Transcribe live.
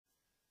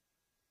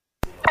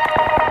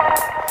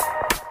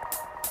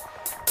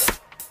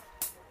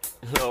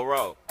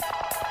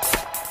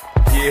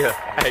Yeah,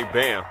 hey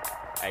Bam.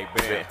 Hey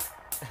Bam.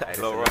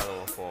 Hey, Lil Rock.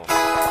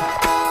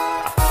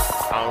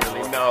 I don't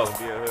really know.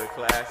 Be a hood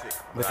classic.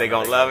 But they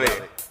gon' love it.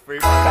 Free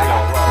rock, they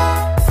gon'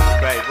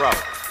 roll. Babe, bro.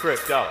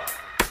 Crypto.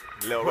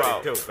 Lil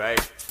Rock.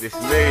 This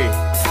me.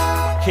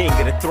 King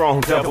of the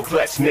throne, double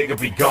clutch, nigga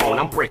be gone.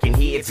 I'm breaking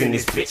heads in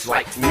this bitch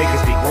like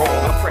niggas be wrong.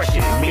 I'm fresher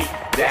than me,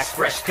 that's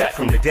fresh cut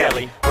from the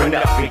deli. Run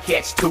up and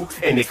catch two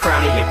in the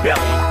crown of your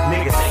belly.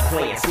 Niggas ain't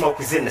playing,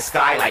 smokers in the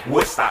sky like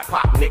Woodstock.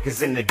 Pop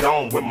niggas in the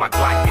dome when my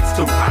Glock gets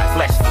too hot.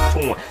 Flesh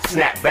be torn,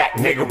 snap back,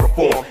 nigga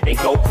reform. And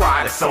go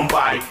cry to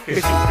somebody, cause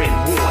you been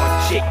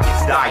warned. Shit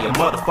gets dire,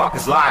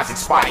 motherfuckers' lives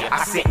expire.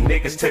 I sent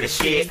niggas to the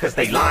shed cause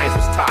they lines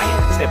was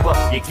tired. Step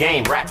up your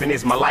game, rapping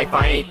is my life,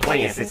 I ain't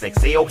playing. Since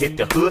Excel hit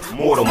the hood,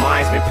 mortal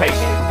minds been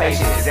patient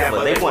as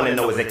ever. They wanna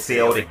know is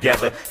Excel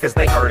together, cause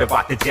they heard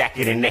about the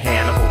jacket and the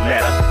Hannibal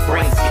letter.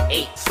 Brains get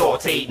ate,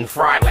 sauteed and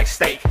fried like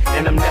steak,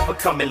 and I'm never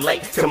coming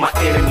late to my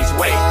enemy's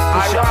way.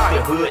 Push up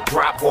the hood,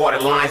 drop harder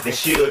lines than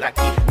should. I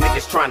keep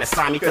niggas trying to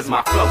sign me cause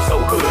my flow so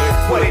good.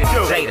 Put it in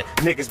Jada,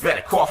 niggas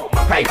better cough up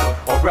my paper,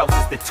 or else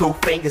it's the two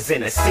fingers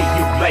in the see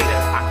you later.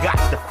 I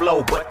got the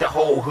flow, but the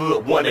whole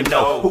hood wanna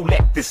know who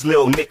let this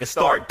little nigga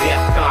start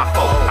death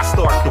convo. I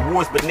start the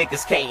wars, but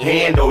niggas can't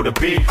handle the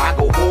beef. I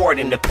go hard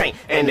in the paint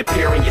and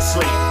appear in your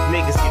sleep.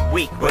 Niggas get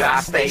weak, but I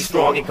stay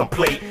strong and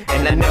complete,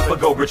 and I never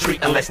go retreat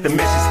unless the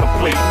mission's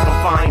complete.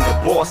 I'm the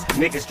boss,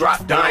 niggas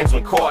drop dimes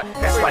when caught.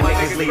 That's why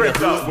niggas leave the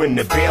hood when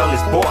the bail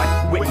is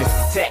bought. Witness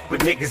attack, but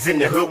niggas in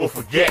the hood won't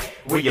forget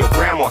where your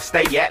grandma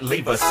stay at,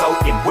 leave her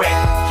soaking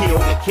wet. Kill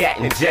the cat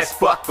and just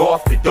fuck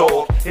off the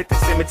dog. Hit the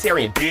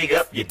cemetery and dig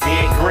up your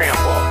dead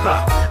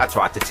grandpa. I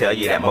tried to tell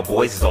you that my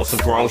boys is on some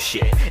grown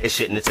shit. It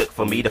shouldn't have took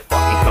for me to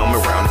fucking come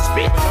around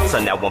and spit. So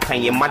now I'm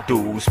paying my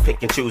dues,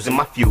 pick and choosing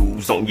my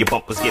fuse. On your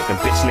bumpers giving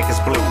bitch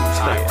niggas blues.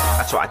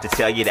 I tried to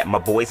tell you that my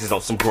boys is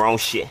on some grown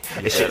shit.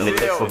 It shouldn't have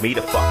took for me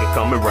to fucking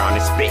come around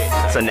and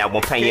spit. So now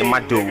I'm paying my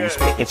dues,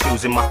 pick and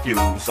choosing my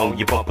fuse. On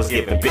your bumpers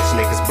giving bitch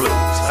niggas blues.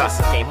 Since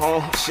I came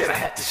home, shit, I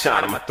had to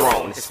shine on my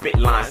throne and spit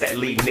lines that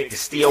leave niggas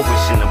still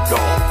wishing I'm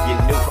gone.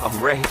 You knew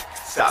I'm ready.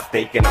 Stop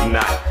thinking I'm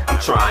not. I'm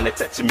trying to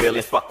touch a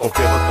million, fuck on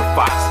Vivica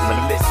Fox.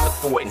 Melissa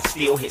Ford and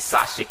still hit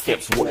Sasha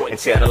Kemp's ward and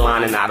tear the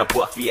lining out of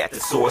Buffy at the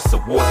source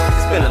of war.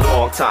 It's been a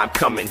long time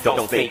coming,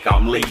 don't think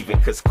I'm leaving,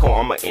 cause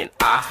karma and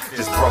I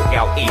just broke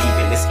out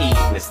even. This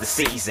evening's the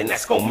season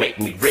that's gonna make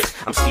me rich.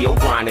 I'm still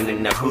grinding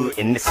in the hood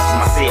and this is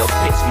my sales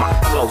pitch. My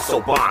flow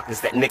so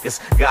bonkers that niggas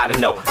gotta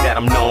know that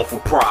I'm known for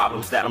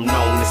problems, that I'm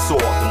known to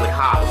solve them with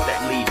hollows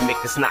that leave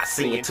niggas not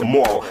seeing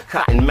tomorrow.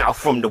 Cotton mouth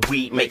from the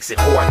weed makes it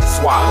hard to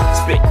swallow.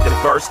 Spit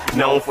the verse,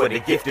 known for the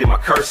gift and my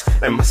curse,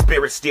 and my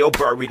spirit still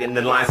buried in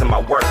the lines of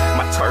my work.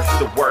 My turf's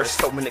the worst,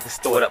 so my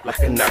niggas throw it up like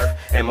a nerf.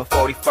 And my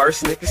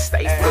 41st niggas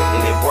stay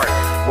putting in work.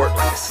 Work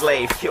like a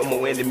slave, kill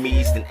more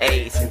enemies than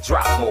AIDS, and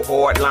drop more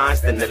hard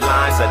lines than the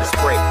lines of the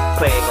spray.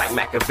 Plague like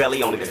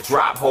Machiavelli, only to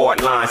drop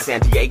hard lines.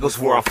 San Diego's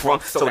where I'm from,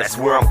 so that's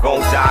where I'm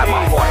gon' die.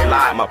 My heart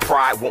lied, my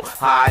pride won't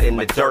hide in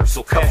the dirt,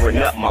 so covering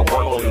up my work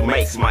only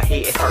makes my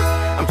head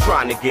hurt. I'm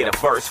trying to get a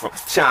verse from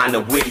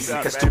China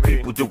Weezy, cause two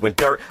people doing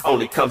dirt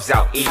only comes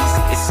out easy.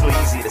 It's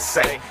sleazy to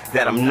say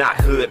that I'm not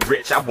hood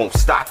rich. I won't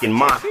stock in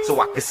mine so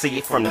I can see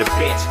it from the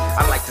bench.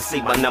 I like to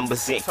see my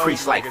numbers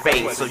increase like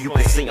fades, so you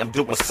can see I'm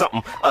doing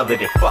something other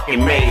than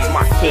fucking maids.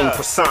 My king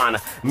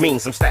persona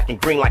means I'm stacking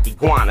green like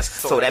iguanas,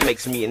 so that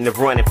makes me in the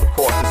running for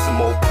causing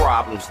some old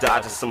problems,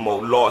 dodging some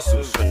old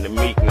lawsuits from the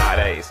meek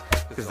nowadays.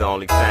 Cause the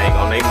only thing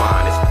on their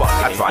mind is fucking.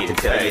 I tried to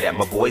tell you that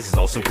my boys is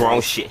on some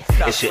grown shit.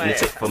 It shouldn't have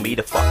took for me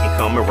to fucking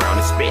come around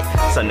and spit.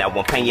 So now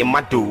I'm paying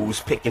my dues,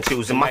 pick and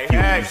choosing my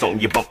fuse. On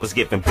your bumpers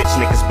giving bitch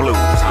niggas blues.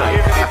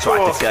 I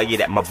tried to tell you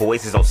that my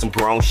boys is on some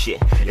grown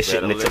shit. It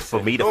shouldn't have took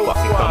for me to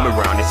fucking come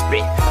around and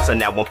spit. So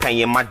now I'm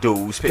paying my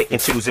dues, pick and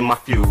choosing my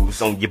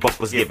fuse. On your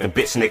bumpers giving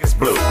bitch niggas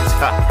blues.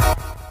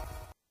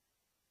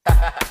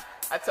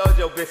 I told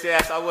your bitch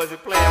ass I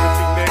wasn't playing with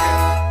you,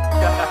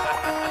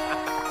 nigga.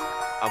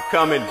 I'm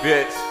coming,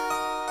 bitch.